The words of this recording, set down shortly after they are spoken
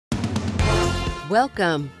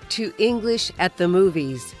Welcome to English at the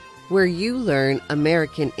Movies, where you learn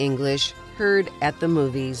American English heard at the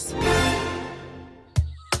movies.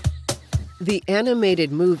 The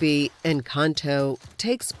animated movie Encanto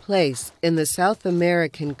takes place in the South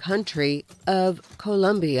American country of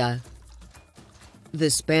Colombia. The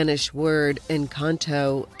Spanish word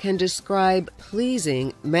encanto can describe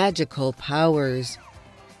pleasing magical powers.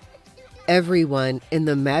 Everyone in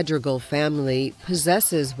the Madrigal family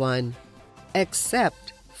possesses one,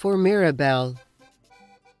 except for Mirabel.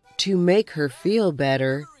 To make her feel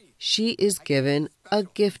better, she is given a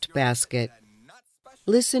gift basket.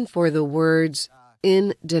 Listen for the words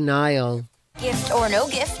in denial. Gift or no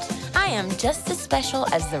gift, I am just as special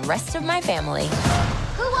as the rest of my family.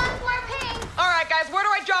 Who wants more pink? All right, guys, where do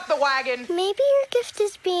I drop the wagon? Maybe your gift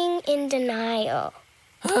is being in denial.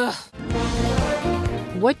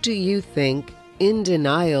 What do you think in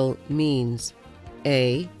denial means?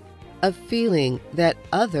 A feeling that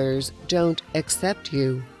others don't accept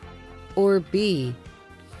you. Or B,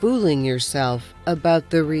 fooling yourself about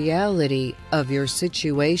the reality of your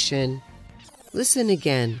situation. Listen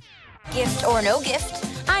again. Gift or no gift,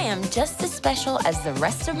 I am just as special as the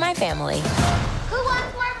rest of my family. Who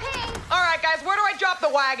wants more pink? All right, guys, where do I drop the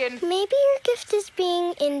wagon? Maybe your gift is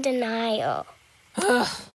being in denial.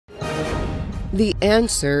 The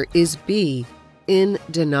answer is B. In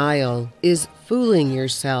denial is fooling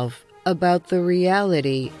yourself about the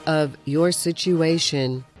reality of your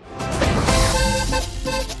situation.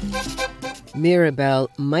 Mirabel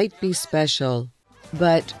might be special,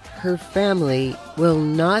 but her family will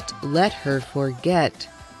not let her forget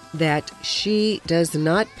that she does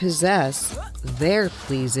not possess their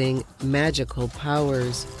pleasing magical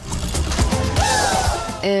powers.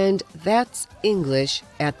 And that's English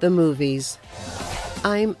at the Movies.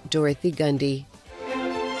 I'm Dorothy Gundy.